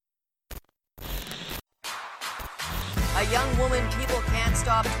A young woman people can't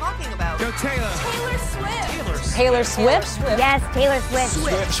stop talking about. Go Taylor. Taylor Swift. Taylor Swift? Yes, Taylor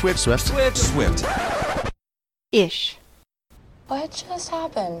Swift. Swift. Ish. What just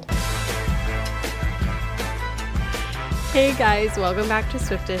happened? Hey guys, welcome back to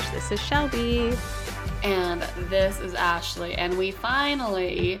Swiftish. This is Shelby. And this is Ashley. And we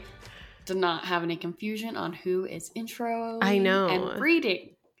finally did not have any confusion on who is intro and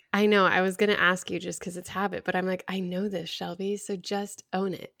reading. I know. I was going to ask you just because it's habit, but I'm like, I know this, Shelby, so just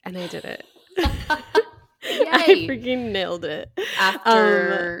own it. And I did it. Yay! I freaking nailed it.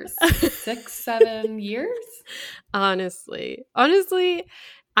 After 6-7 years? Honestly,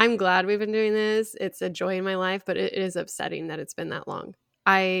 I'm glad we've been doing this. It's a joy in my life, but it is upsetting that it's been that long.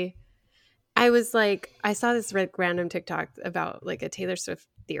 I was like, I saw this random TikTok about like a Taylor Swift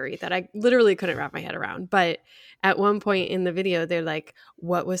theory that I literally couldn't wrap my head around. But at one point in the video, they're like,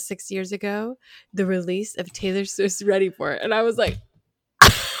 what was 6 years ago? The release of Taylor Swift's Ready For It. And I was like,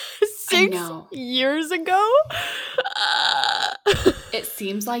 6 years ago? It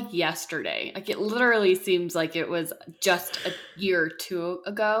seems like yesterday. Like it literally seems like it was just a year or two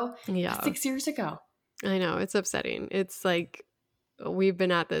ago. Yeah. 6 years ago. I know. It's upsetting. It's like we've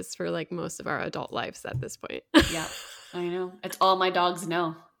been at this for like most of our adult lives at this point. Yeah, I know. It's all my dogs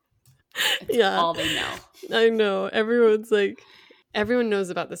know. It's all they know. I know. Everyone knows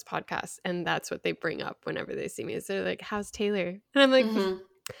about this podcast, and that's what they bring up whenever they see me. Is they're like, how's Taylor? And I'm like,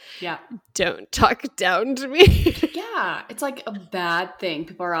 yeah, don't talk down to me. Yeah, it's like a bad thing.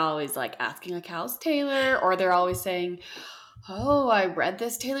 People are always like asking like, how's Taylor? Or they're always saying, oh, I read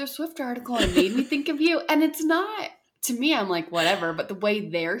this Taylor Swift article and it made me think of you. And it's not. To me, I'm like, whatever. But the way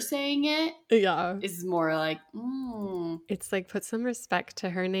they're saying it is more like, It's like, put some respect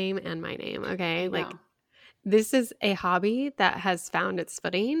to her name and my name, okay? Like, this is a hobby that has found its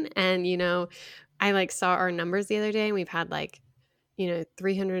footing. And, you know, I like saw our numbers the other day and we've had like,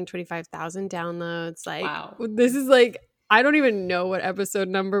 325,000 downloads. Like, wow. This is like, I don't even know what episode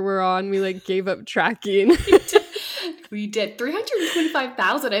number we're on. We like gave up tracking. We did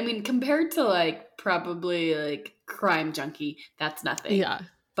 325,000. I mean, compared to like probably like Crime Junkie, that's nothing. Yeah.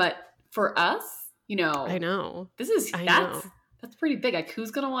 But for us, I know. That's pretty big. Like,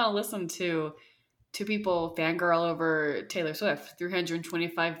 who's gonna want to listen to two people fangirl over Taylor Swift?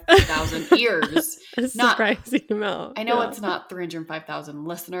 325,000 ears. A surprising amount. I know it's not 305,000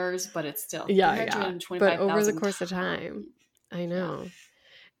 listeners, but it's still 325,000. But over the course of time, I know. Yeah.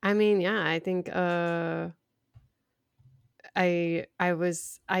 I mean, I think I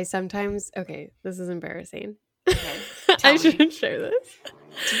sometimes, okay, this is embarrassing. Okay, I shouldn't share this.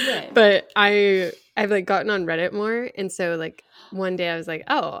 Do it. But I've like gotten on Reddit more. And so like one day I was like,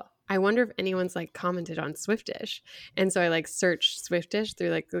 oh, I wonder if anyone's like commented on Swiftish. And so I like searched Swiftish through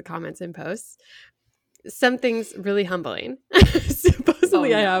like the comments and posts. Something's really humbling.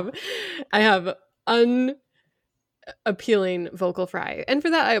 Supposedly I have unappealing vocal fry. And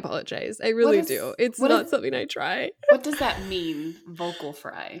for that, I apologize. I really do. It's not something I try. What does that mean, vocal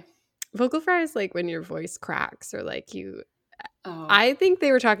fry? Vocal fry is like when your voice cracks or like you. Oh. I think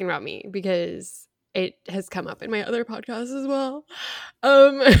they were talking about me because it has come up in my other podcasts as well.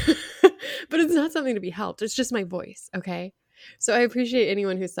 But it's not something to be helped. It's just my voice, okay? So I appreciate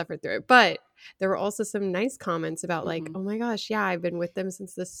anyone who suffered through it. But there were also some nice comments about like, oh my gosh, yeah, I've been with them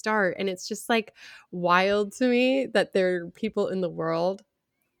since the start. And it's just like wild to me that there are people in the world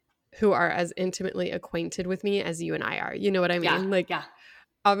who are as intimately acquainted with me as you and I are. You know what I mean? Yeah.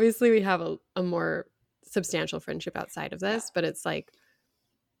 Obviously we have a more substantial friendship outside of this, but it's like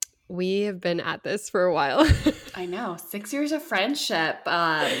we have been at this for a while. I know. 6 years of friendship.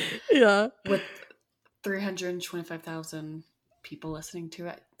 With 325,000 people listening to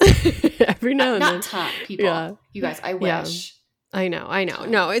it. Every now and then. Not ton people. Yeah. You guys, I wish. I know.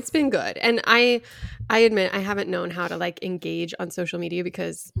 No, it's been good. And I admit I haven't known how to like engage on social media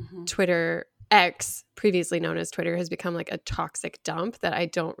because Twitter X, previously known as Twitter, has become like a toxic dump that I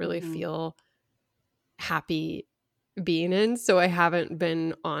don't really feel happy being in. So I haven't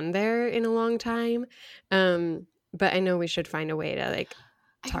been on there in a long time. But I know we should find a way to like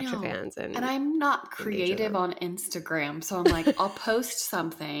talk to fans. And I'm not creative on Instagram. So I'm like, I'll post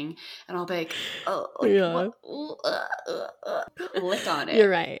something and I'll be like, click on it. You're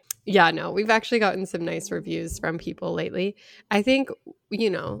right. Yeah, no, we've actually gotten some nice reviews from people lately. I think,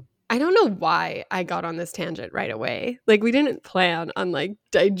 I don't know why I got on this tangent right away. Like we didn't plan on like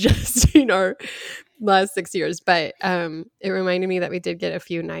digesting our last 6 years, but it reminded me that we did get a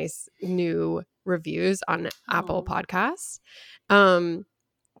few nice new reviews on Apple Podcasts.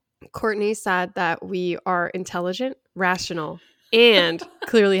 Courtney said that we are intelligent, rational, and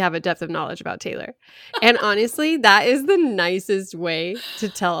clearly have a depth of knowledge about Taylor. And honestly, that is the nicest way to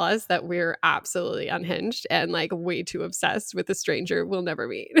tell us that we're absolutely unhinged and like way too obsessed with a stranger we'll never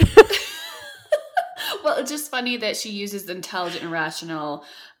meet. Well, it's just funny that she uses intelligent and rational.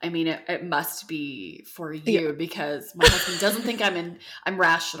 I mean, it must be for you because my husband doesn't think I'm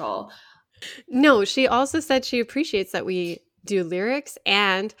rational. No, she also said she appreciates that we do lyrics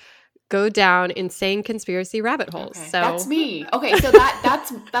and go down insane conspiracy rabbit holes. Okay, so that's me. Okay, so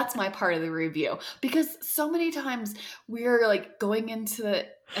that's my part of the review because so many times we're like going into the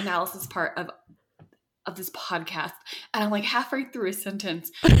analysis part of this podcast and I'm like halfway through a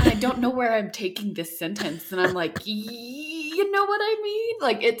sentence and I don't know where I'm taking this sentence and I'm like, you know what I mean?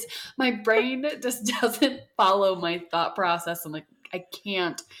 Like it's my brain just doesn't follow my thought process. I'm like, I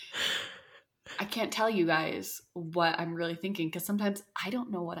can't tell you guys what I'm really thinking because sometimes I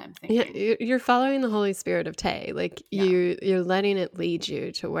don't know what I'm thinking. Yeah, you're following the Holy Spirit of Tay. Like you're letting it lead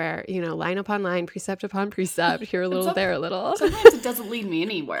you to where, line upon line, precept upon precept, here a little, there a little. Sometimes it doesn't lead me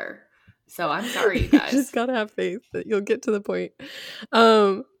anywhere. So I'm sorry, you guys. You just gotta have faith that you'll get to the point.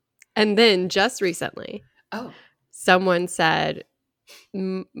 And then just recently, someone said,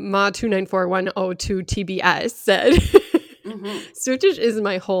 Ma294102TBS said, Swiftish is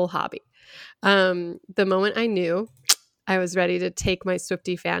my whole hobby. The moment I knew I was ready to take my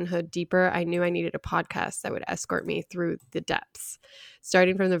Swiftie fanhood deeper, I knew I needed a podcast that would escort me through the depths.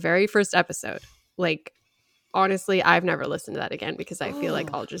 Starting from the very first episode, like, honestly, I've never listened to that again because I feel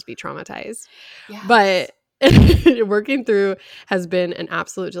like I'll just be traumatized. Yes. But working through has been an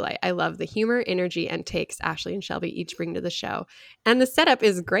absolute delight. I love the humor, energy, and takes Ashley and Shelby each bring to the show. And the setup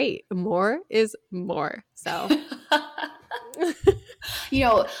is great. More is more. So...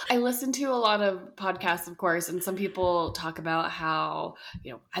 I listen to a lot of podcasts, of course, and some people talk about how,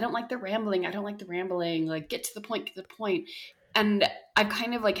 I don't like the rambling. Like, get to the point. And I've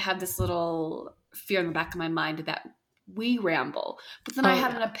kind of like had this little fear in the back of my mind that we ramble. But then I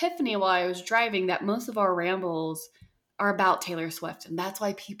had an epiphany while I was driving that most of our rambles are about Taylor Swift. And that's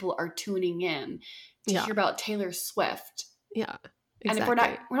why people are tuning in to hear about Taylor Swift. Yeah. Exactly. And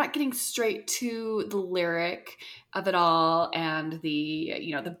if we're not getting straight to the lyric of it all and the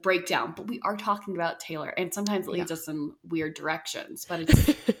the breakdown, but we are talking about Taylor, and sometimes it leads us in weird directions. But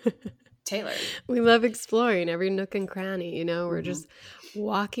it's Taylor. We love exploring every nook and cranny. We're just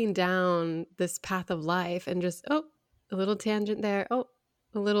walking down this path of life, and just a little tangent there. A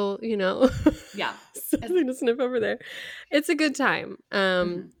little, something to snip over there. It's a good time.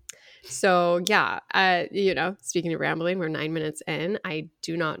 So speaking of rambling, we're 9 minutes in. I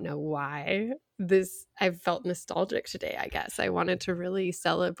do not know why I felt nostalgic today, I guess. I wanted to really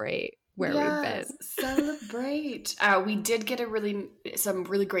celebrate where we've been. Celebrate. We did get some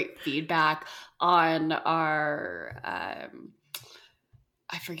really great feedback on our,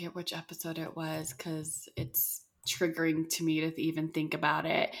 I forget which episode it was because it's triggering to me to even think about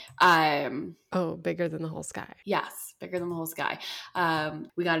it. Bigger Than the Whole Sky. Yes, Bigger Than the Whole Sky.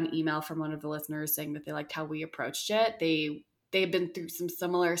 We got an email from one of the listeners saying that they liked how we approached it. They had been through some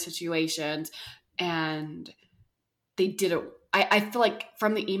similar situations and they didn't. I feel like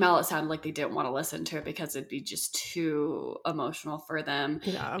from the email it sounded like they didn't want to listen to it because it'd be just too emotional for them.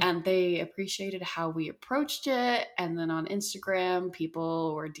 Yeah. And they appreciated how we approached it. And then on Instagram,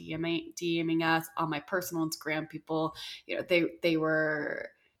 people were DMing us. On my personal Instagram, people, they were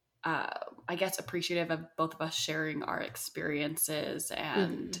I guess appreciative of both of us sharing our experiences,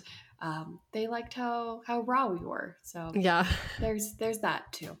 and they liked how raw we were. So there's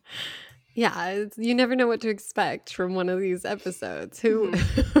that too. Yeah, you never know what to expect from one of these episodes.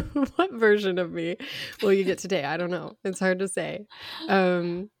 What version of me will you get today? I don't know. It's hard to say.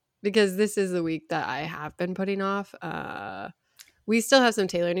 Because this is the week that I have been putting off. We still have some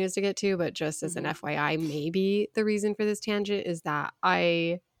Taylor news to get to, but just as an FYI, maybe the reason for this tangent is that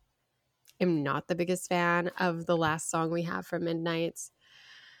I am not the biggest fan of the last song we have from Midnights.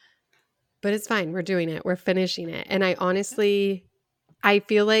 But it's fine. We're doing it. We're finishing it. And I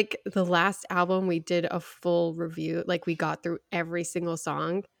feel like the last album we did a full review, like we got through every single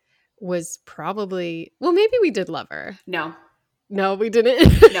song, was probably, maybe we did Lover. No, we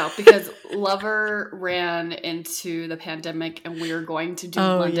didn't. No, because Lover ran into the pandemic and we were going to do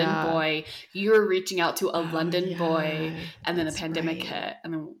London Boy. You were reaching out to a London Boy and then the pandemic hit.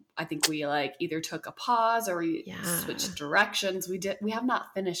 And then I think we either took a pause or we switched directions. We have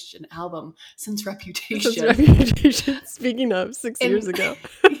not finished an album since Reputation. Speaking of 6 years ago.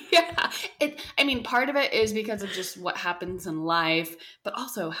 Yeah. Part of it is because of just what happens in life, but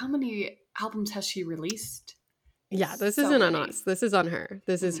also how many albums has she released? Yeah, this isn't on us. This is on her.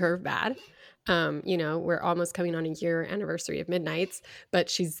 This is her bad. We're almost coming on a year anniversary of Midnights, but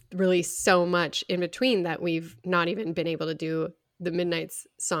she's released so much in between that we've not even been able to do the Midnights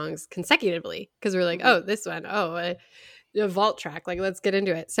songs consecutively because we're like, oh, this one, a vault track, like let's get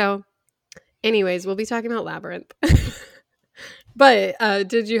into it. So anyways, we'll be talking about Labyrinth. But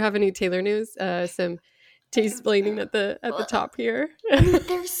did you have any Taylor news? Some taste-splaining at the top here.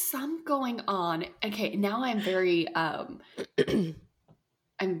 There's some going on. Okay, now I'm very I'm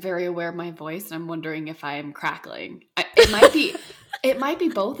very aware of my voice, and I'm wondering if I am crackling. It might be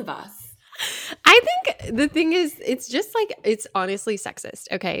both of us. I think the thing is, it's just like, it's honestly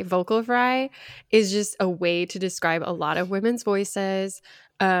sexist. Okay, vocal fry is just a way to describe a lot of women's voices,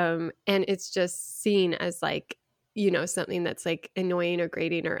 and it's just seen as like, something that's like annoying or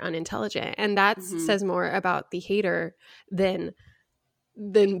grating or unintelligent, and that says more about the hater than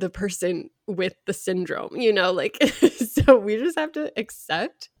the person with the syndrome. Like so we just have to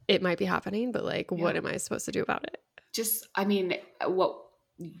accept it might be happening, but like, what am I supposed to do about it? What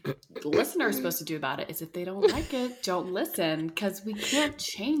the listener is supposed to do about it is if they don't like it, don't listen, because we can't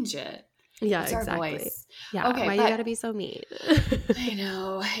change it. Yeah, it's exactly. Our voice. Yeah, okay, why you gotta be so mean? I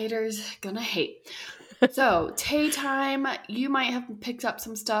know, haters gonna hate. So, Tay time, you might have picked up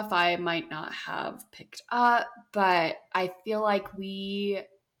some stuff I might not have picked up, but I feel like we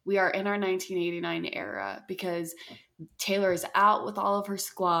are in our 1989 era because Taylor is out with all of her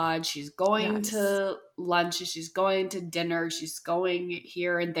squad. She's going to lunches, she's going to dinner, she's going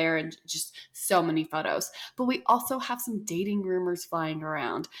here and there, and just so many photos. But we also have some dating rumors flying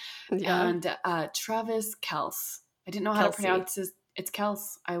around. Yeah. And Travis Kelce, I didn't know how to pronounce his. It's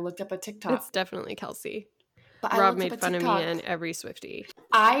Kels. I looked up a TikTok. It's definitely Kelsey. But Rob made fun of me and every Swiftie.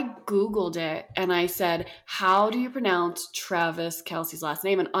 I Googled it and I said, how do you pronounce Travis Kelce's last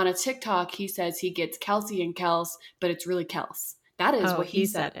name? And on a TikTok, he says he gets Kelsey and Kels, but it's really Kels. That is what he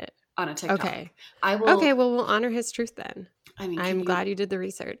said it on a TikTok. Okay. Okay, well, we'll honor his truth then. I'm glad you did the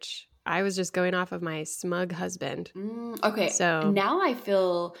research. I was just going off of my smug husband. Okay. So now I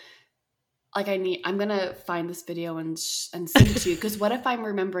feel like I'm going to find this video and send it to you, because what if I'm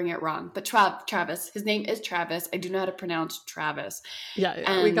remembering it wrong? But Travis, his name is Travis. I do know how to pronounce Travis. Yeah,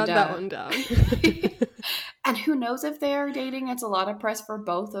 and, we got that one down. And who knows if they're dating? It's a lot of press for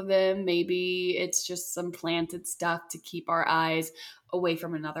both of them. Maybe it's just some planted stuff to keep our eyes away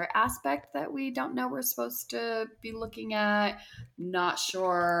from another aspect that we don't know we're supposed to be looking at. Not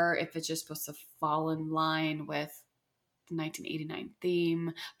sure if it's just supposed to fall in line with 1989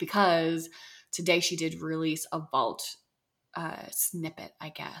 theme, because today she did release a vault snippet, I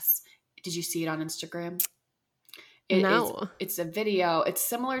guess. Did you see it on Instagram? No. It's a video. It's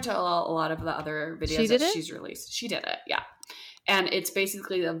similar to a lot of the other videos she's released. She did it, yeah. And it's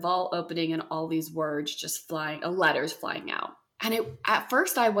basically the vault opening and all these words just letters flying out. And at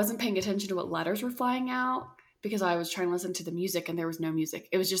first I wasn't paying attention to what letters were flying out because I was trying to listen to the music and there was no music.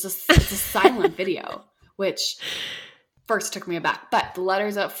 It was just it's a silent video, which first took me aback. But the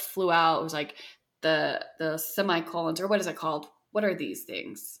letters that flew out, it was like the semicolons, or what is it called? What are these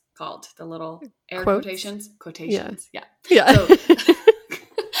things called? The little air quotations? Quotations. Yeah.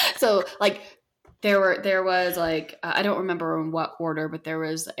 So like there was like I don't remember in what order, but there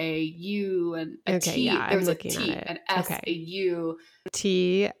was a U and a T. Yeah, there was a T, an S, a U.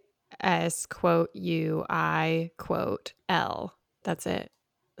 T, S, quote, U, I, quote, L. That's it.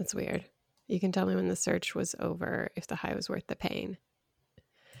 That's weird. You can tell me when the search was over if the high was worth the pain.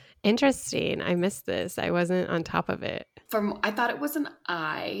 Interesting. I missed this. I wasn't on top of it. I thought it was an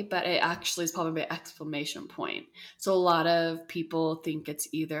I, but it actually is probably an exclamation point. So a lot of people think it's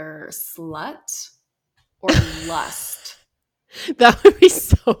either slut or lust. That would be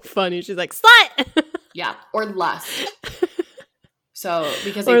so funny. She's like, slut! Yeah, or lust. So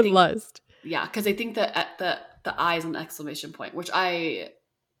because or lust. Yeah, because I think that the I is an exclamation point, which I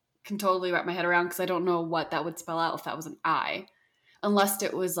can totally wrap my head around because I don't know what that would spell out if that was an I. Unless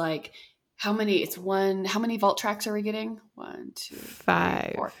it was like, how many vault tracks are we getting? 1, 2, 5.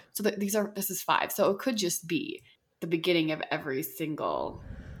 3, 4. So this is 5. So it could just be the beginning of every single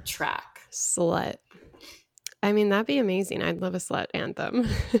track. Slut. I mean, that'd be amazing. I'd love a slut anthem.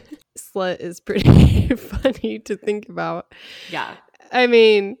 Slut is pretty funny to think about. Yeah. I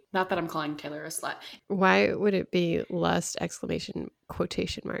mean, not that I'm calling Taylor a slut. Why would it be lust, exclamation,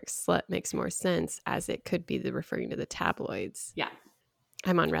 quotation marks? Slut makes more sense, as it could be referring to the tabloids. Yeah.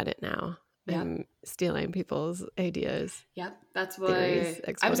 I'm on Reddit now. Yep. I'm stealing people's ideas. Yep. That's what theories,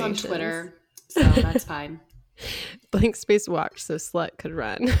 I was on Twitter, so that's fine. Blank space walked so slut could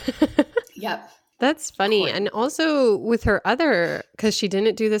run. Yep. That's funny. And also with her other, because she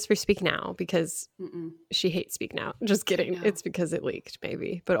didn't do this for Speak Now because she hates Speak Now. Just kidding. It's because it leaked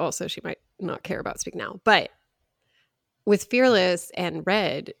maybe. But also she might not care about Speak Now. But with Fearless and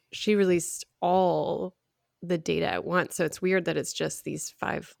Red, she released all the data at once. So it's weird that it's just these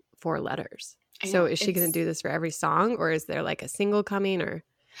 4 letters. So is she going to do this for every song, or is there like a single coming? Or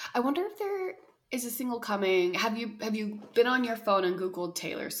I wonder if there is a single coming. Have you been on your phone and Googled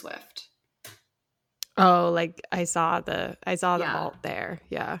Taylor Swift? Oh, like I saw the vault there.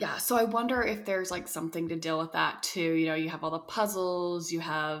 Yeah. Yeah. So I wonder if there's like something to deal with that too. You know, you have all the puzzles, you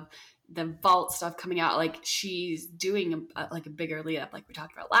have the vault stuff coming out. Like she's doing a bigger lead up like we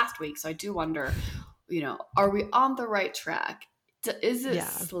talked about last week. So I do wonder, you know, are we on the right track? Is it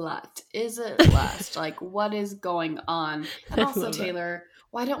slut? Is it lust? Like what is going on? And also Taylor,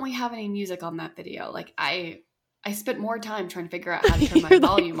 why don't we have any music on that video? Like I spent more time trying to figure out how to turn my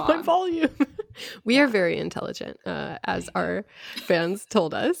volume on. My volume. We are very intelligent, as our fans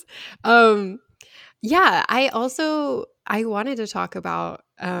told us. I wanted to talk about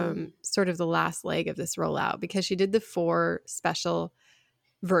sort of the last leg of this rollout because she did the 4 special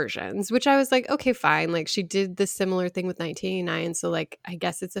versions, which I was like, okay, fine. Like she did the similar thing with 1989. So like, I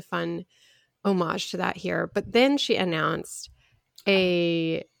guess it's a fun homage to that here. But then she announced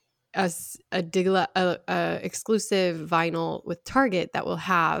a exclusive vinyl with Target that will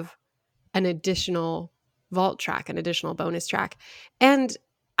have an additional vault track, an additional bonus track. And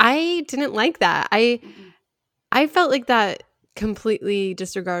I didn't like that. I felt like that completely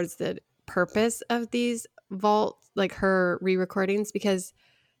disregards the purpose of these vault, like her re-recordings, because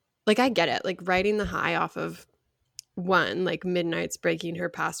like I get it, like riding the high off of 1, like Midnight's breaking her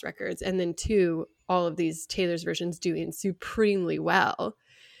past records, and then 2, all of these Taylor's versions doing supremely well.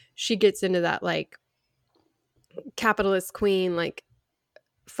 She gets into that like capitalist queen, like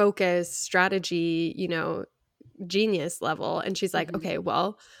focus, strategy, you know, genius level. And she's like, okay,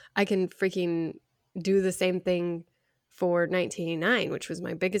 well, I can freaking do the same thing for 1989, which was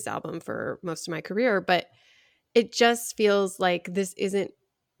my biggest album for most of my career. But it just feels like this isn't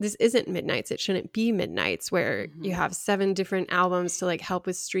Midnight's. It shouldn't be Midnight's where you have 7 different albums to like help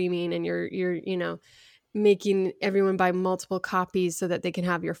with streaming, and you're you know, making everyone buy multiple copies so that they can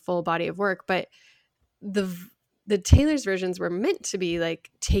have your full body of work. But the Taylor's versions were meant to be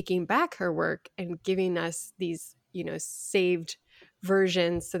like taking back her work and giving us these, you know, saved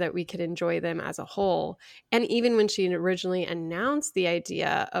versions so that we could enjoy them as a whole. And even when she originally announced the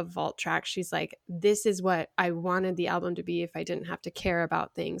idea of vault track, she's like, this is what I wanted the album to be if I didn't have to care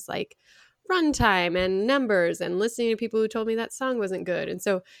about things like runtime and numbers and listening to people who told me that song wasn't good. And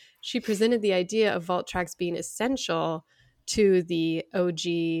so she presented the idea of vault tracks being essential to the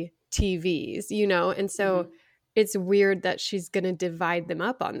OG TVs, you know? And so it's weird that she's going to divide them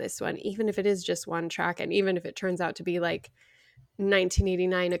up on this one, even if it is just 1 track, and even if it turns out to be like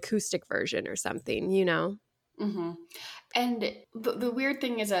 1989 acoustic version or something, you know? And the weird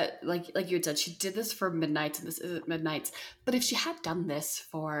thing is that, like you had said, she did this for Midnight's, and this isn't Midnight's. But if she had done this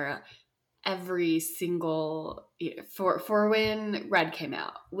for every single, for when Red came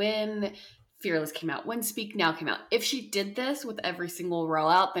out, when Fearless came out, when Speak Now came out, if she did this with every single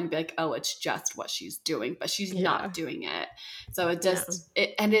rollout, then be like, oh, it's just what she's doing, but she's not doing it. So it just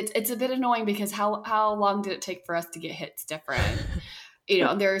it's a bit annoying because how long did it take for us to get hits different? You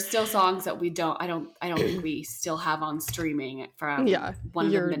know, there are still songs that I don't think we still have on streaming from one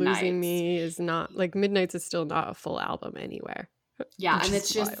of the Midnights. You're Losing Me is not, like, Midnights is still not a full album anywhere. Yeah, and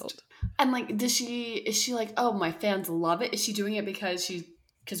it's just wild. And like, is she like, oh, my fans love it? Is she doing it because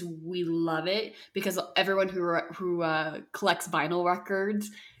we love it? Because everyone who collects vinyl records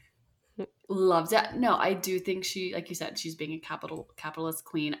loves it? No, I do think she, like you said, she's being a capitalist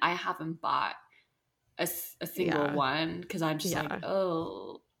queen. I haven't bought a single one because I'm just like,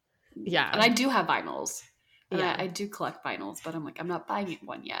 oh. Yeah. And I do have vinyls. And I do collect vinyls, but I'm like, I'm not buying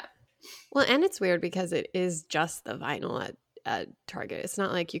one yet. Well, and it's weird because it is just the vinyl at Target. It's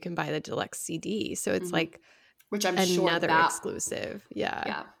not like you can buy the deluxe CD. So it's like, which I'm another exclusive.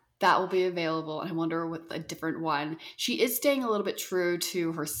 Yeah. That will be available. And I wonder with a different one. She is staying a little bit true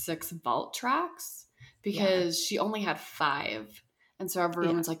to her 6 vault tracks because she only had 5. And so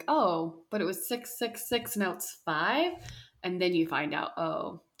everyone's like, oh, but it was 6, 6, 6, now it's 5. And then you find out,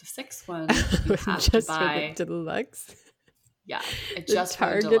 oh, the 6th one you have just to buy. For the deluxe. Yeah, it's just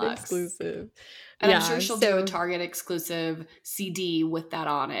Target for the deluxe. Exclusive. And I'm sure she'll do a Target exclusive CD with that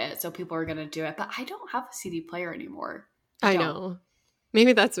on it. So people are going to do it. But I don't have a CD player anymore. I know.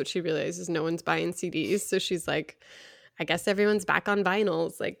 Maybe that's what she realizes. No one's buying CDs. So she's like, I guess everyone's back on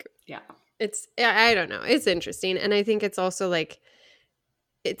vinyls. Like, I don't know. It's interesting. And I think it's also like,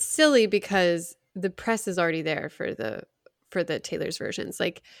 it's silly because the press is already there for the Taylor's versions.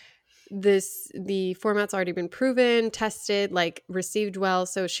 Like the format's already been proven, tested, like received well,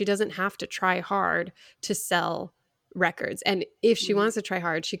 so she doesn't have to try hard to sell records. And if she wants to try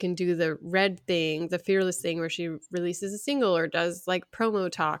hard, she can do the red thing, the fearless thing, where she releases a single or does like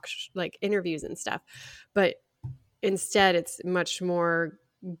promo talk, like interviews and stuff. But instead it's much more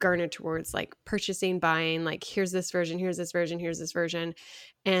garnered towards like purchasing, buying, like here's this version, here's this version, here's this version.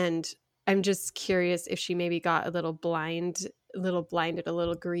 And I'm just curious if she maybe got a little blinded, a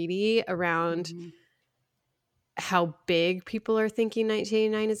little greedy around how big people are thinking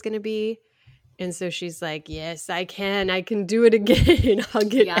 1989 is going to be. And so she's like, yes, I can do it again. I'll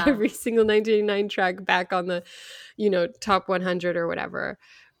get every single 1989 track back on the, top 100 or whatever.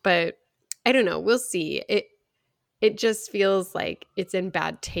 But I don't know. We'll see. It just feels like it's in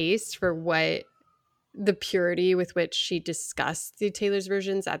bad taste for what the purity with which she discussed the Taylor's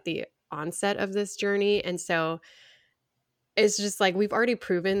versions at the onset of this journey. And so it's just like, we've already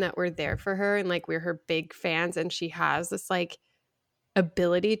proven that we're there for her and like we're her big fans, and she has this like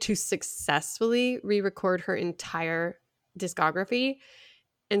ability to successfully re-record her entire discography.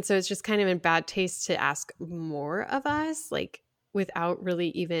 And so it's just kind of in bad taste to ask more of us, like without really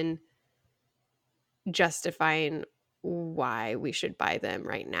even justifying why we should buy them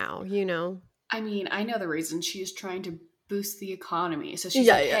right now, I mean, I know the reason. She's trying to boost the economy. So she's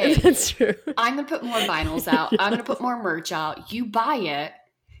like, hey, that's true. I'm going to put more vinyls out. I'm going to put more merch out. You buy it.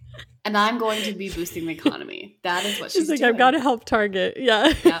 And I'm going to be boosting the economy. That is what she's like, doing. I've got to help Target.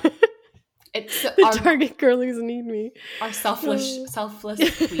 Yeah. It's the Target girlies need me. Our selfless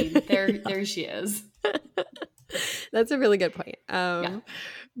queen. There she is. That's a really good point.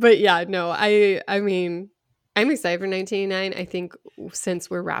 But yeah, no, I mean, I'm excited for 1989. I think since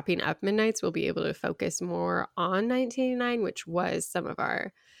we're wrapping up Midnights, we'll be able to focus more on 1989, which was some of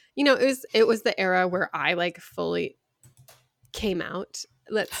our, it was the era where I like fully came out,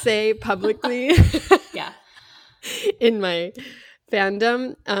 let's say, publicly. In my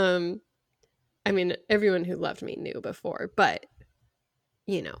fandom. I mean, everyone who loved me knew before, but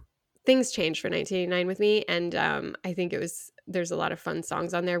things changed for 1989 with me, and I think there's a lot of fun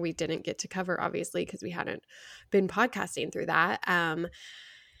songs on there we didn't get to cover, obviously, because we hadn't been podcasting through that.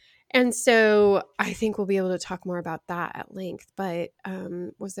 And so I think we'll be able to talk more about that at length. But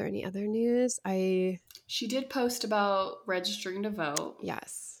was there any other news? She did post about registering to vote.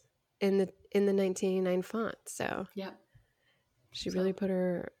 Yes, in the 1989 font. So she really put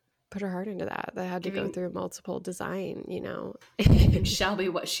her heart into that. That had to go through multiple design, Giving Shelby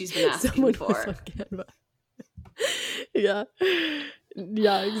what she's been asking for. Yeah,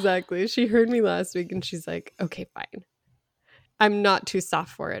 exactly. She heard me last week and she's like, okay, fine. I'm not too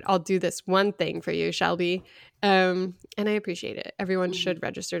soft for it. I'll do this one thing for you, Shelby. And I appreciate it. Everyone should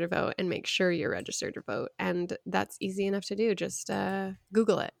register to vote and make sure you're registered to vote. And that's easy enough to do. Just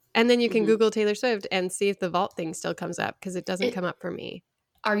Google it. And then you can Google Taylor Swift and see if the vault thing still comes up, because it doesn't come up for me.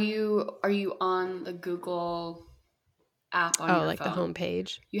 Are you on the Google app on your phone? Oh, like the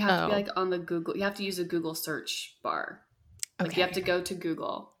homepage? You have to be like on the Google. You have to use a Google search bar. Like you have to go to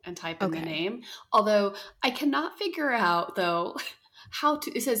Google and type in the name. Although I cannot figure out though how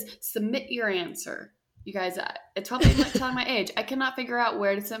to. It says submit your answer. You guys, it's probably like telling my age. I cannot figure out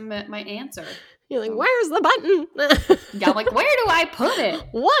where to submit my answer. You're like, where's the button? Yeah, I'm like, where do I put it?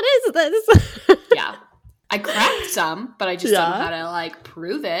 What is this? Yeah, I cracked some, but I just don't know how to like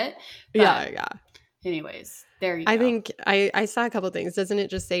prove it. But anyways, there you go. I think I saw a couple things. Doesn't it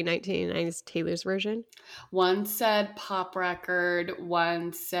just say 1989 is Taylor's version? One said pop record.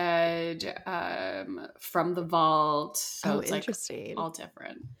 One said from the vault. So it's interesting. Like all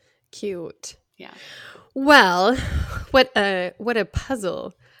different. Cute. Yeah. Well, what a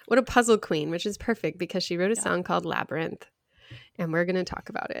puzzle. What a puzzle queen, which is perfect because she wrote a song called Labyrinth, and we're going to talk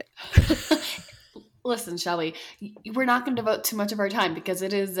about it. Listen, Shelby, we're not going to devote too much of our time because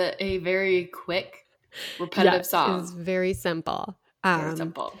it is a very quick, repetitive song. It's very simple. Very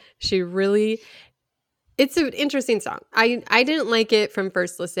simple. It's an interesting song. I didn't like it from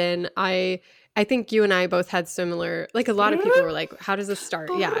first listen. I think you and I both had similar, like a lot of people were like, how does this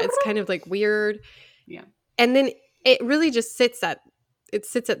start? Yeah, it's kind of like weird. Yeah. And then it really just sits at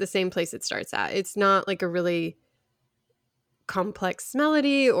the same place it starts at. It's not like a really complex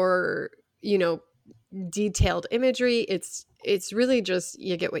melody or, detailed imagery. It's really just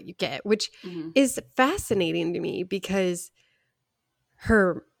you get what you get, which is fascinating to me because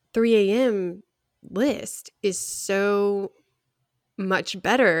her 3 a.m. list is so much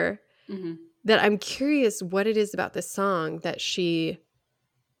better that I'm curious what it is about this song that she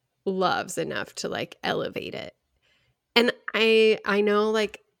loves enough to like elevate it. And I know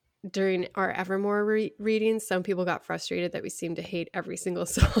like during our Evermore readings, some people got frustrated that we seem to hate every single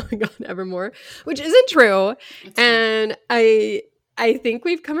song on Evermore, which isn't true. And I think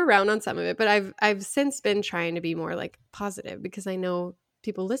we've come around on some of it, but I've since been trying to be more like positive, because I know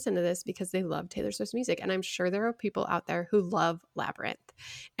people listen to this because they love Taylor Swift's music, and I'm sure there are people out there who love Labyrinth.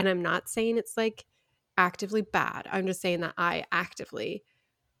 And I'm not saying it's like actively bad. I'm just saying that I actively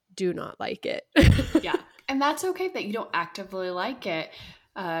do not like it. Yeah. And that's okay that you don't actively like it.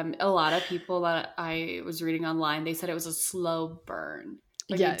 A lot of people that I was reading online, they said it was a slow burn.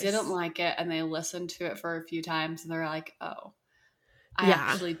 Like they didn't like it, and they listened to it for a few times, and they're like, oh, I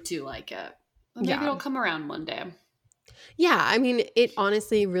actually do like it. Well, maybe it'll come around one day. Yeah, I mean, it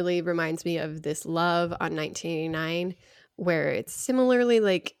honestly really reminds me of This Love on 1989, where it's similarly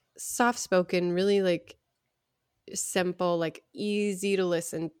like soft-spoken, really like simple, like easy to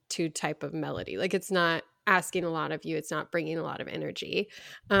listen to type of melody. Like it's not asking a lot of you, it's not bringing a lot of energy.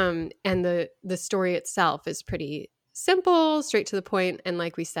 And the story itself is pretty simple, straight to the point, and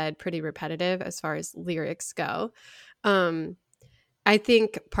like we said, pretty repetitive as far as lyrics go. I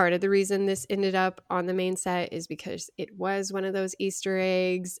think part of the reason this ended up on the main set is because it was one of those Easter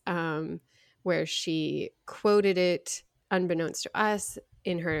eggs where she quoted it unbeknownst to us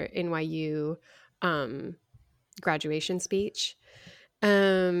in her NYU graduation speech.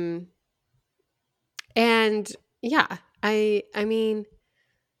 And yeah, I mean,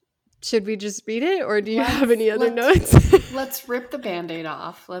 should we just read it, or do you have any other notes? Let's rip the Band-Aid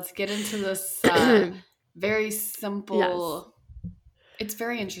off. Let's get into this very simple... Yes. It's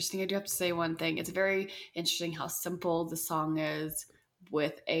very interesting. I do have to say one thing. It's very interesting how simple the song is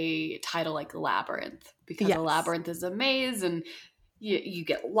with a title like Labyrinth, because a labyrinth is a maze, and you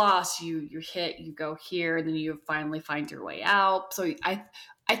get lost, you hit, you go here, and then you finally find your way out. So I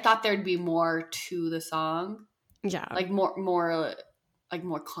thought there'd be more to the song. Yeah. Like more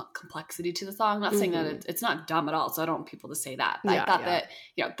complexity to the song. I'm not saying that it's not dumb at all, so I don't want people to say that. But I thought that,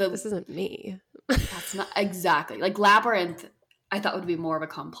 this isn't me. That's not exactly. Like Labyrinth, I thought would be more of a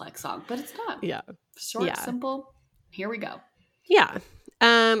complex song, but it's not. Yeah. Short, simple. Here we go. Yeah.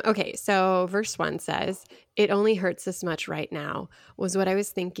 Okay, so verse 1 says, "It only hurts this much right now, was what I was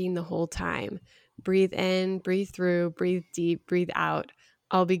thinking the whole time. Breathe in, breathe through, breathe deep, breathe out.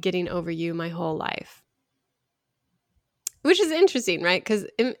 I'll be getting over you my whole life." Which is interesting, right? Because,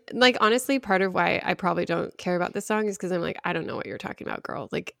 like, honestly, part of why I probably don't care about this song is because I'm like, I don't know what you're talking about, girl.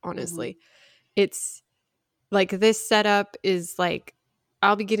 Like, honestly, it's like this setup is like,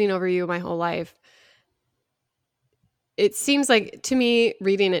 I'll be getting over you my whole life. It seems like, to me,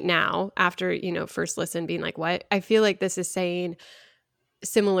 reading it now after, first listen, being like, what? I feel like this is saying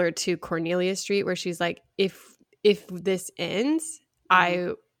similar to Cornelia Street, where she's like, if this ends,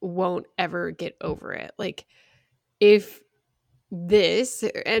 I won't ever get over it. Like, if this,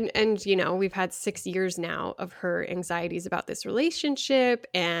 and we've had 6 years now of her anxieties about this relationship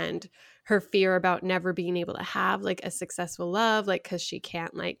and her fear about never being able to have like a successful love, like, because she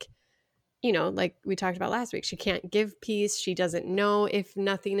can't, like, like we talked about last week, she can't give peace. She doesn't know if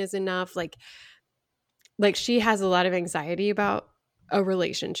nothing is enough. Like she has a lot of anxiety about a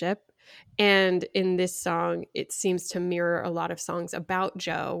relationship. And in this song, it seems to mirror a lot of songs about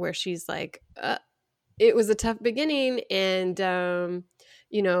Joe, where she's like, it was a tough beginning, and,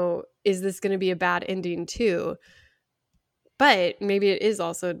 is this going to be a bad ending too? But maybe it is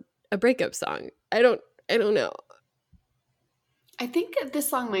also a breakup song. I don't know. I think this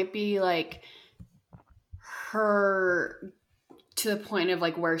song might be like her to the point of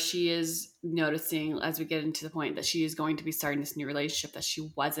like where she is noticing, as we get into the point, that she is going to be starting this new relationship that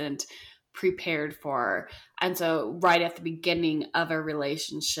she wasn't prepared for. And so right at the beginning of a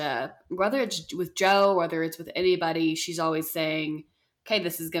relationship, whether it's with Joe, whether it's with anybody, she's always saying, okay,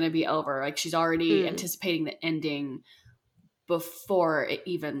 this is going to be over. Like she's already anticipating the ending before she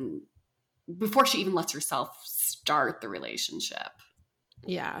even lets herself start the relationship.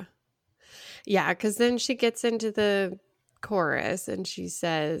 Yeah. Yeah, because then she gets into the chorus and she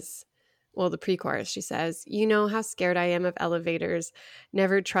says, well, the pre-chorus, she says, "You know how scared I am of elevators.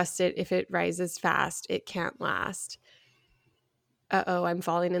 Never trust it. If it rises fast, it can't last. Uh-oh, I'm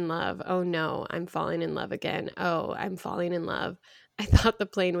falling in love. Oh no, I'm falling in love again. Oh, I'm falling in love. I thought the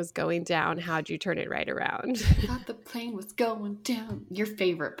plane was going down. How'd you turn it right around?" I thought the plane was going down. Your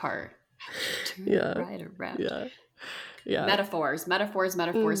favorite part. Turn it right around. Yeah. Yeah. Metaphors.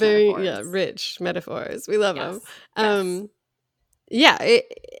 Very, yeah, rich metaphors. We love them. Yes.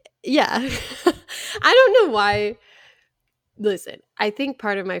 Yeah. I don't know why. Listen, I think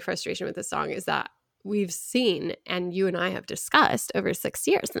part of my frustration with this song is that we've seen, and you and I have discussed over 6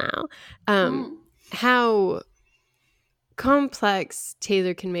 years now, how complex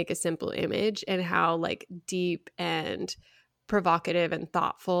Taylor can make a simple image and how like deep and provocative and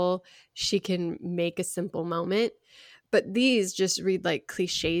thoughtful she can make a simple moment. But these just read like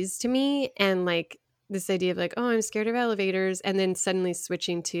cliches to me, and like this idea of like, oh, I'm scared of elevators, and then suddenly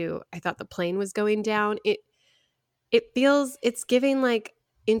switching to I thought the plane was going down. It feels, it's giving like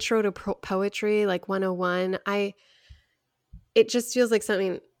intro to poetry, like 101. It just feels like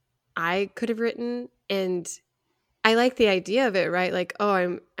something I could have written, and I like the idea of it, right? Like,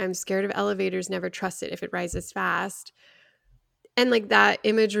 oh, I'm scared of elevators, never trust it if it rises fast. And like that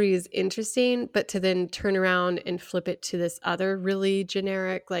imagery is interesting, but to then turn around and flip it to this other really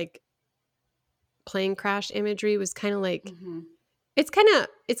generic like plane crash imagery was kind of like it's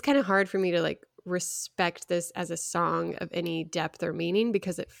kind of hard for me to like respect this as a song of any depth or meaning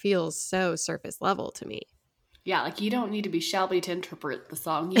because it feels so surface level to me. Yeah, like you don't need to be Shelby to interpret the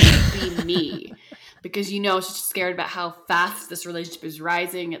song. You need to be me because she's just scared about how fast this relationship is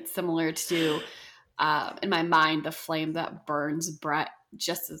rising. It's similar to, in my mind, the flame that burns bright,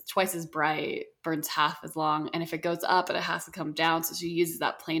 twice as bright, burns half as long. And if it goes up, it has to come down. So she uses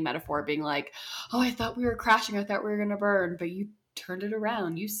that plane metaphor being like, oh, I thought we were crashing. I thought we were going to burn. But you turned it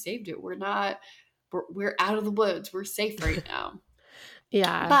around. You saved it. We're out of the woods. We're safe right now.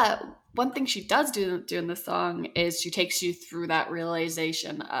 Yeah. But one thing she does do in the song is she takes you through that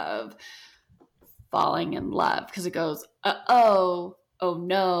realization of falling in love because it goes, oh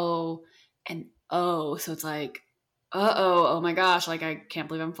no, and oh, so it's like, oh my gosh, like I can't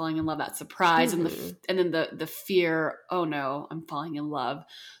believe I'm falling in love. That surprise and then the fear, oh no, I'm falling in love,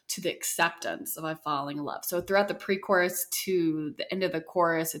 to the acceptance of I'm falling in love. So throughout the pre-chorus to the end of the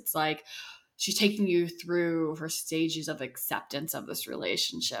chorus, it's like she's taking you through her stages of acceptance of this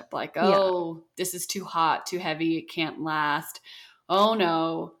relationship. Like, oh, this is too hot, too heavy, it can't last. Oh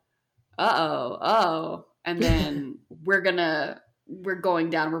no. Oh. And then we're going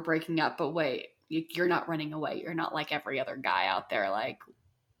down, we're breaking up, but wait, you're not running away. You're not like every other guy out there. Like,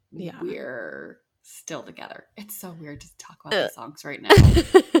 we're still together. It's so weird to talk about these songs right now.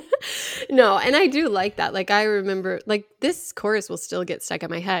 No, and I do like that. Like I remember, like this chorus will still get stuck in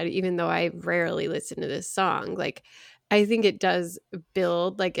my head, even though I rarely listen to this song. Like I think it does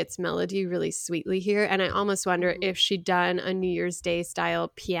build like its melody really sweetly here. And I almost wonder if she'd done a New Year's Day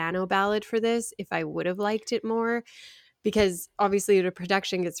style piano ballad for this, if I would have liked it more. Because obviously the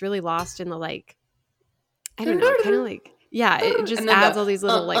production gets really lost in the like, I don't know, kind of like, yeah, it just adds all these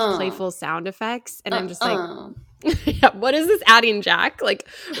little like playful sound effects. And I'm just like, yeah, what is this adding, Jack? Like,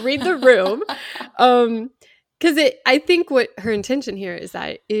 read the room. Because I think what her intention here is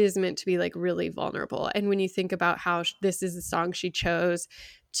that it is meant to be like really vulnerable. And when you think about how this is the song she chose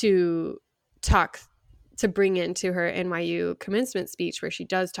to bring into her NYU commencement speech, where she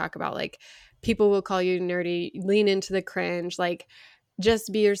does talk about like, people will call you nerdy, lean into the cringe, like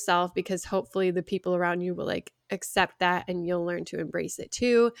just be yourself because hopefully the people around you will like accept that and you'll learn to embrace it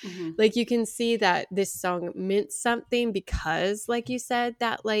too. Like you can see that this song meant something because like you said,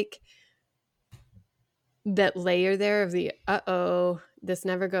 that like that layer there of the this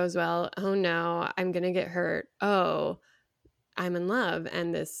never goes well, oh no, I'm gonna get hurt, oh, I'm in love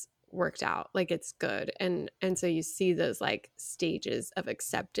and this worked out, like it's good. And so you see those like stages of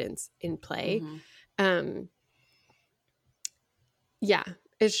acceptance in play. Yeah,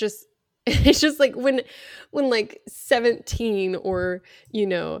 it's just like when like 17 or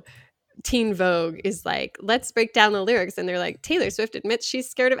Teen Vogue is like, let's break down the lyrics, and they're like, Taylor Swift admits she's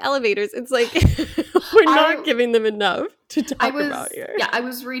scared of elevators. It's like we're not giving them enough to talk about here. Yeah, I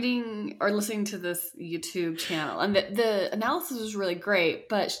was reading or listening to this YouTube channel, and the analysis was really great,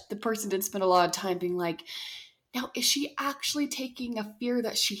 but the person did spend a lot of time being like, now, is she actually taking a fear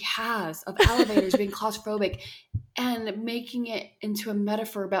that she has of elevators being claustrophobic and making it into a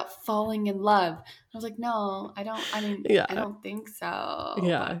metaphor about falling in love? I was like, no, I don't. I mean, I don't think so.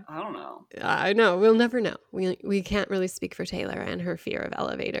 Yeah, I don't know. I know. We'll never know. We can't really speak for Taylor and her fear of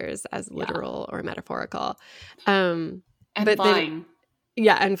elevators as literal or metaphorical. And but flying.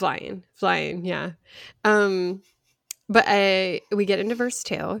 And flying. Yeah. But we get into verse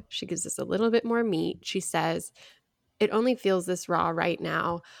 2. She gives us a little bit more meat. She says, it only feels this raw right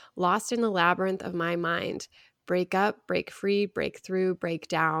now, lost in the labyrinth of my mind. Break up, break free, break through, break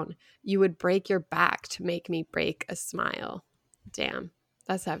down. You would break your back to make me break a smile. Damn,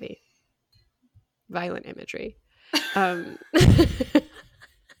 that's heavy. Violent imagery. Just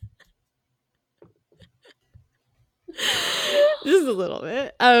a little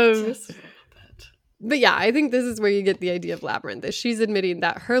bit. But yeah, I think this is where you get the idea of Labyrinth. Is she's admitting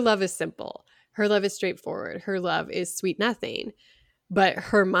that her love is simple. Her love is straightforward. Her love is sweet nothing. but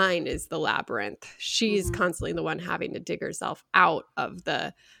her mind is the labyrinth. She's Mhm. constantly the one having to dig herself out of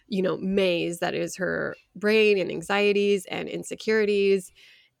the, maze that is her brain and anxieties and insecurities.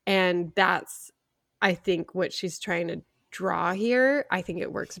 And that's, I think, what she's trying to draw here. I think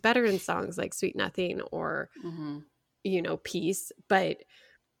it works better in songs like Sweet Nothing or, Mhm. Peace. But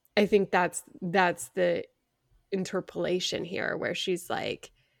I think that's the interpolation here, where she's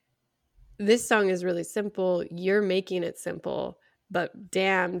like, this song is really simple. You're making it simple, but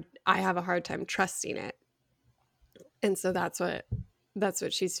damn, I have a hard time trusting it. And so that's what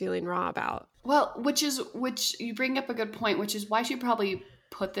she's feeling raw about. Well, which you bring up a good point, which is why she probably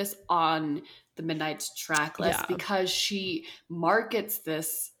put this on the Midnight's track list, Yeah. because she markets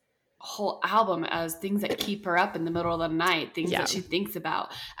this whole album as things that keep her up in the middle of the night, things that she thinks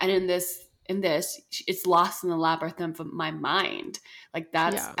about. And in this, it's lost in the labyrinth of my mind. Like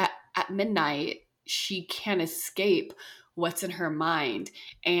that's at midnight, she can't escape what's in her mind.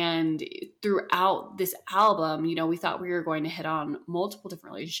 And throughout this album, we thought we were going to hit on multiple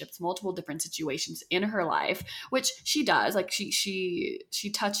different relationships, multiple different situations in her life, which she does. Like she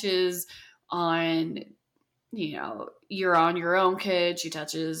touches on, you're on your own, kid. She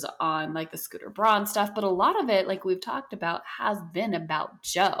touches on like the Scooter Braun stuff, but a lot of it, like we've talked about, has been about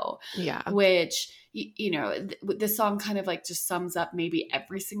Joe. Yeah. Which, this song kind of like just sums up maybe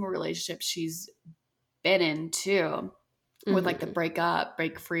every single relationship she's been in too. With like the break up,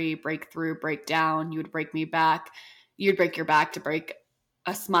 break free, break through, break down. You would break me back. You'd break your back to break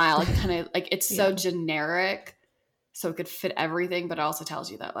a smile. Like kind of like it's so generic, so it could fit everything, but it also tells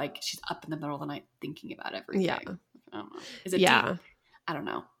you that like she's up in the middle of the night thinking about everything. Yeah. I don't know. Is it deep? I don't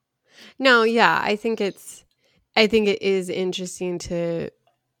know. No, yeah. I think it is interesting to,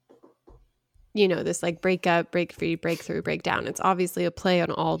 this like break up, break free, break through, break down. It's obviously a play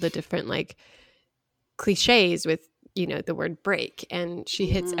on all the different like cliches with, the word break, and she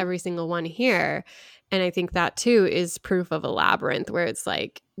hits every single one here. And I think that too is proof of a labyrinth, where it's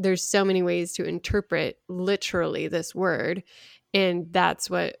like there's so many ways to interpret literally this word, and that's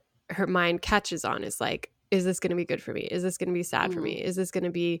what her mind catches on, is like, is this going to be good for me? Is this going to be sad for me? Is this going to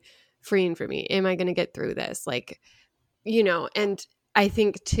be freeing for me? Am I going to get through this? Like, and I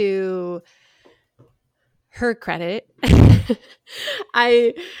think to her credit,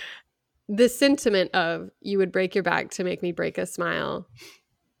 the sentiment of you would break your back to make me break a smile,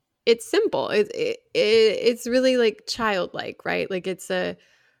 it's simple. It's really like childlike, right? Like it's a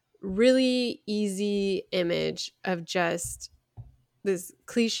really easy image of just this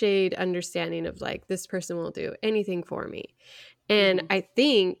cliched understanding of like, this person will do anything for me. And I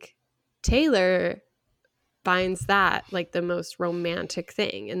think Taylor finds that like the most romantic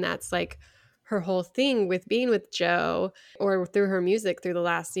thing. And that's like her whole thing with being with Joe, or through her music through the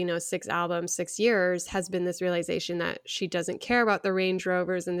last, 6 albums, 6 years, has been this realization that she doesn't care about the Range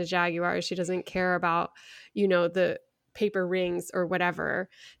Rovers and the Jaguars. She doesn't care about, the paper rings or whatever.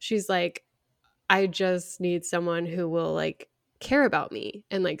 She's like, I just need someone who will like care about me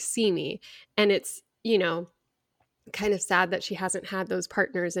and like see me. And it's, kind of sad that she hasn't had those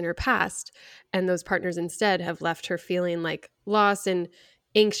partners in her past, and those partners instead have left her feeling like lost and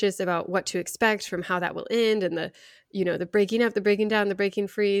anxious about what to expect from how that will end, and the the breaking up, the breaking down, the breaking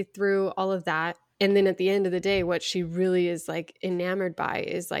free through all of that. And then at the end of the day, what she really is like enamored by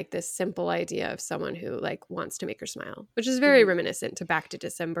is like this simple idea of someone who like wants to make her smile, which is very reminiscent to Back to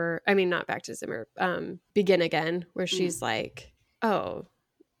December. I mean, not Back to December, Begin Again, where she's like, oh,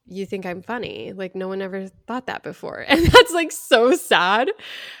 you think I'm funny? Like no one ever thought that before. And that's like so sad.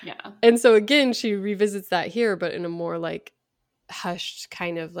 Yeah. And so again, she revisits that here, but in a more like hushed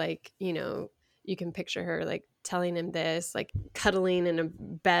kind of like, you can picture her like telling him this, like cuddling in a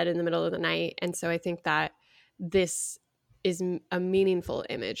bed in the middle of the night. And so I think that this is a meaningful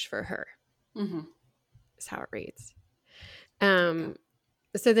image for her. Is how it reads.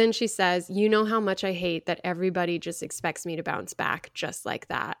 So then she says, you know how much I hate that everybody just expects me to bounce back just like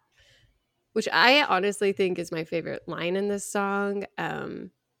that, which I honestly think is my favorite line in this song.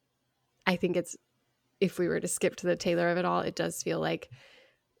 I think it's, if we were to skip to the Taylor of it all, it does feel like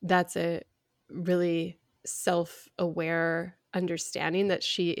that's a really self-aware understanding that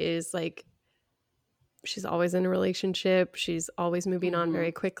she is like, she's always in a relationship. She's always moving on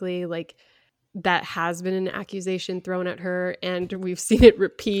very quickly. Like that has been an accusation thrown at her, and we've seen it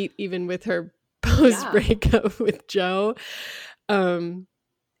repeat even with her post-breakup with Joe. And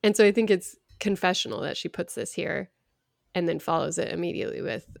so I think it's confessional that she puts this here and then follows it immediately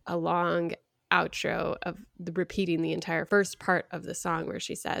with a long outro of repeating the entire first part of the song, where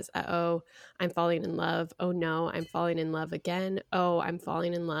she says, oh, I'm falling in love. Oh no, I'm falling in love again. Oh, I'm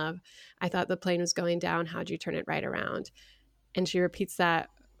falling in love. I thought the plane was going down. How'd you turn it right around? And she repeats that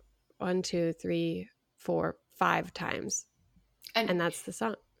 1, 2, 3, 4, 5 times. And that's the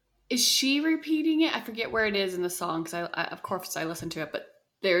song. Is she repeating it? I forget where it is in the song because I of course I listen to it, but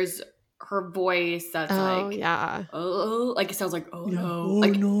there's her voice that's like it sounds like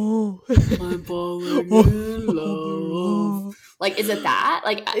no, I'm falling in love. Like, is it that?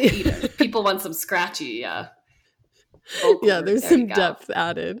 Like, people want some scratchy vocal. Yeah, there's some depth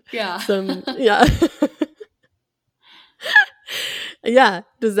added. Yeah. Yeah.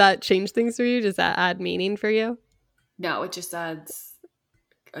 Does that change things for you? Does that add meaning for you? No, it just adds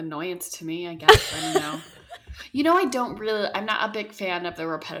annoyance to me, I guess. I don't know. I'm not a big fan of the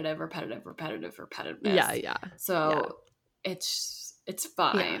repetitiveness. Yeah. So it's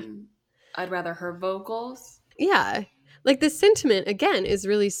fine. Yeah. I'd rather her vocals. Yeah. Like the sentiment, again, is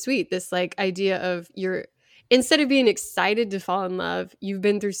really sweet. This like idea of instead of being excited to fall in love, you've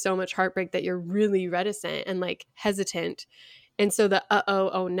been through so much heartbreak that you're really reticent and like hesitant. And so the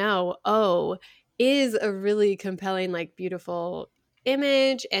oh no is a really compelling, like beautiful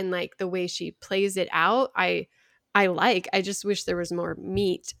image, and like the way she plays it out, I just wish there was more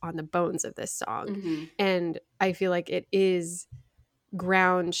meat on the bones of this song. Mm-hmm. And I feel like it is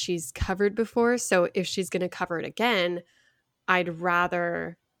ground she's covered before. So if she's going to cover it again, I'd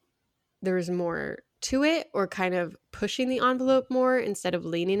rather there's more to it, or kind of pushing the envelope more instead of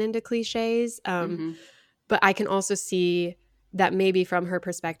leaning into cliches. But I can also see that maybe from her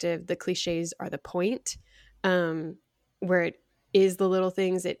perspective, the cliches are the point, where it is the little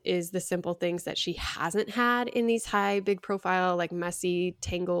things, it is the simple things that she hasn't had in these high, big profile, like messy,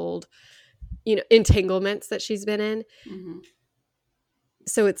 tangled, entanglements that she's been in. Mm-hmm.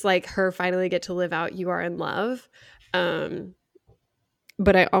 So it's like her finally get to live out "You Are in Love."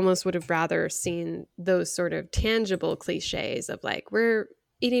 But I almost would have rather seen those sort of tangible cliches of like, we're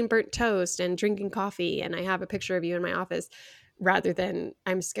eating burnt toast and drinking coffee and I have a picture of you in my office, rather than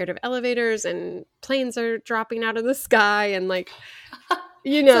I'm scared of elevators and planes are dropping out of the sky and like,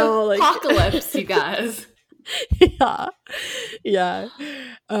 so like apocalypse, you guys. Yeah.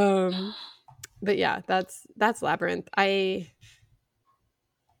 But yeah, that's Labyrinth.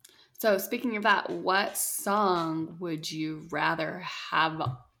 So speaking of that, what song would you rather have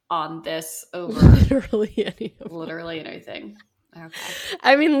on this over literally anything? Okay.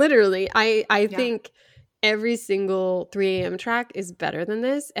 I mean, literally, I think every single 3 a.m. track is better than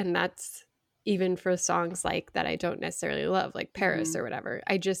this, and that's even for songs like that I don't necessarily love, like Paris or whatever.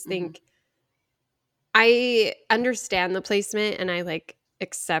 I just think I understand the placement and I like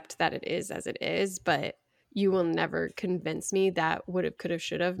accept that it is as it is, but you will never convince me that would have, could have,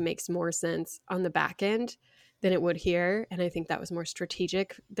 should have makes more sense on the back end than it would here. And I think that was more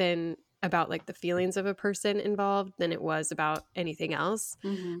strategic than about like the feelings of a person involved than it was about anything else.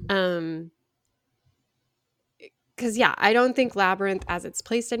 Mm-hmm. Because I don't think Labyrinth as it's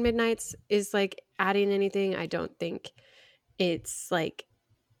placed in Midnights is like adding anything. I don't think it's like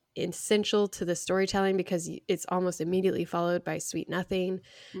essential to the storytelling because it's almost immediately followed by Sweet Nothing.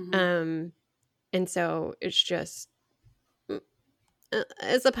 Mm-hmm. And so it's just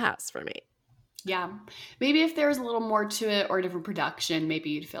it's a pass for me. Yeah. Maybe if there was a little more to it or a different production, maybe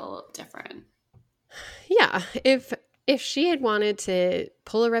you'd feel a little different. Yeah. If she had wanted to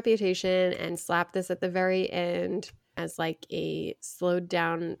pull a Reputation and slap this at the very end as like a slowed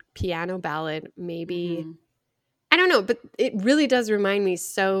down piano ballad, maybe, I don't know, but it really does remind me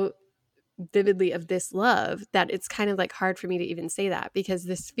so vividly of This Love that it's kind of like hard for me to even say that because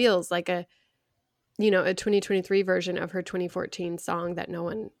this feels like a 2023 version of her 2014 song that no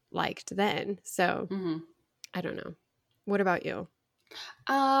one liked then. So I don't know. What about you?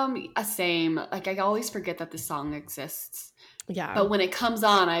 Same. Like I always forget that this song exists. Yeah. But when it comes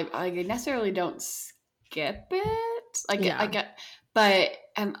on, I necessarily don't skip it. Like I get, but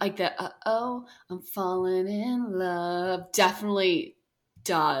and like the I'm falling in love definitely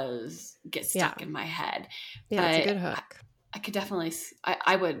does get stuck in my head. Yeah, it's a good hook. I could definitely,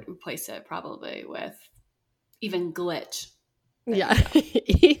 I would replace it probably with even Glitch. Yeah,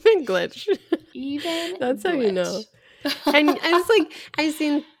 even Glitch. Even That's Glitch. how you know. And it's like, I've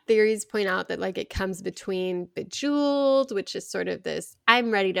seen theories point out that like it comes between Bejeweled, which is sort of this, I'm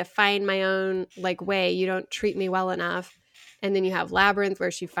ready to find my own like way, you don't treat me well enough. And then you have Labyrinth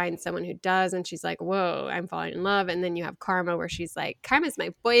where she finds someone who does and she's like, whoa, I'm falling in love. And then you have Karma where she's like, Karma's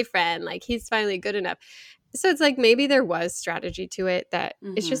my boyfriend. Like he's finally good enough. So it's like maybe there was strategy to it that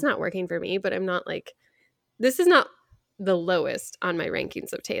it's just not working for me, but I'm not like, this is not the lowest on my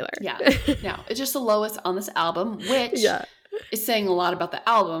rankings of Taylor. Yeah, no, it's just the lowest on this album, which is saying a lot about the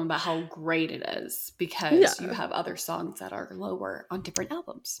album, about how great it is because you have other songs that are lower on different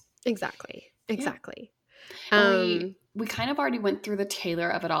albums. Exactly. We kind of already went through the Taylor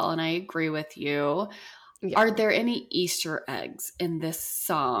of it all, and I agree with you. Yeah. Are there any Easter eggs in this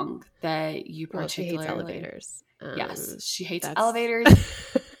song that you particularly... Well, she hates elevators. Yes, she hates elevators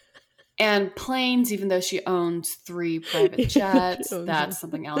and planes, even though she owns 3 private jets. That's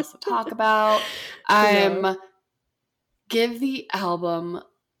something else to talk about. Give the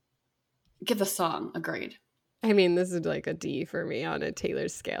song a grade. I mean, this is like a D for me on a Taylor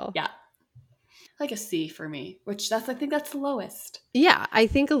scale. Yeah. Like a C for me, which I think that's the lowest. Yeah, I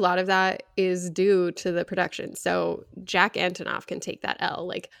think a lot of that is due to the production. So Jack Antonoff can take that L.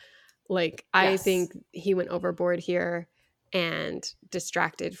 Like I think he went overboard here and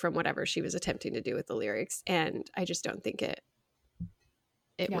distracted from whatever she was attempting to do with the lyrics. And I just don't think it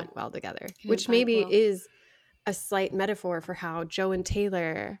went well together, which maybe is a slight metaphor for how Joe and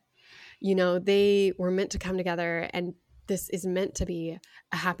Taylor, they were meant to come together, and this is meant to be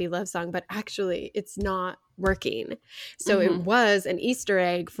a happy love song, but actually it's not working. So it was an Easter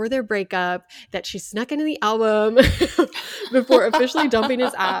egg for their breakup that she snuck into the album before officially dumping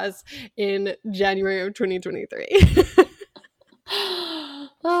his ass in January of 2023.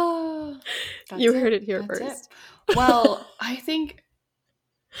 You heard it here first. Well, I think,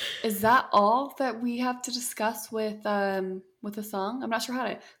 is that all that we have to discuss with the song? I'm not sure how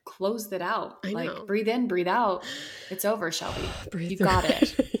to close that out. I know. Like, breathe in, breathe out. It's over, Shelby. Breathe you through got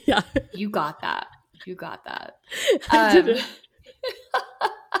it. Yeah. You got that. I did it.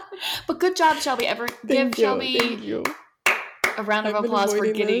 But good job, Shelby. Give Shelby Thank you. a round of applause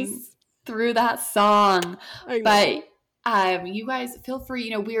for getting through that song. I know. But you guys feel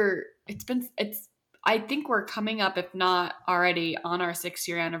free. I think we're coming up, if not already, on our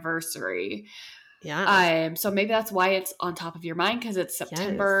 6-year anniversary. Yeah. So maybe that's why it's on top of your mind, because it's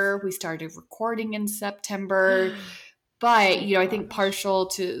September. Yes. We started recording in September. But, I think partial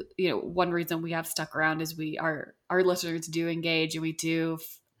to, one reason we have stuck around is our listeners do engage, and we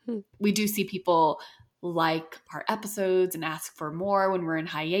do see people like our episodes and ask for more when we're in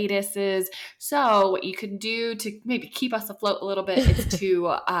hiatuses. So what you can do to maybe keep us afloat a little bit is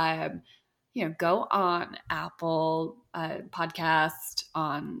to go on Apple Podcast,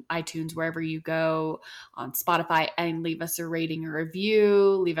 on iTunes, wherever you go, on Spotify, and leave us a rating or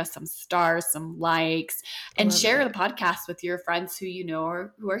review, leave us some stars, some likes, and share the podcast with your friends who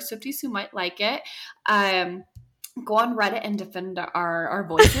who are Swifties who might like it. Go on Reddit and defend our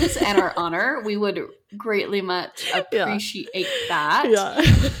voices and our honor. We would greatly much appreciate that. Yeah.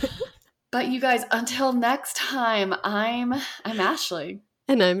 But you guys, until next time, I'm Ashley.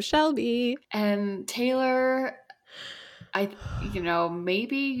 And I'm Shelby. And Taylor,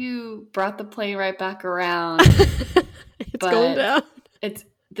 maybe you brought the plane right back around. It's going down.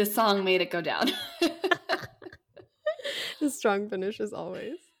 The song made it go down. The strong finish as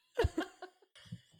always.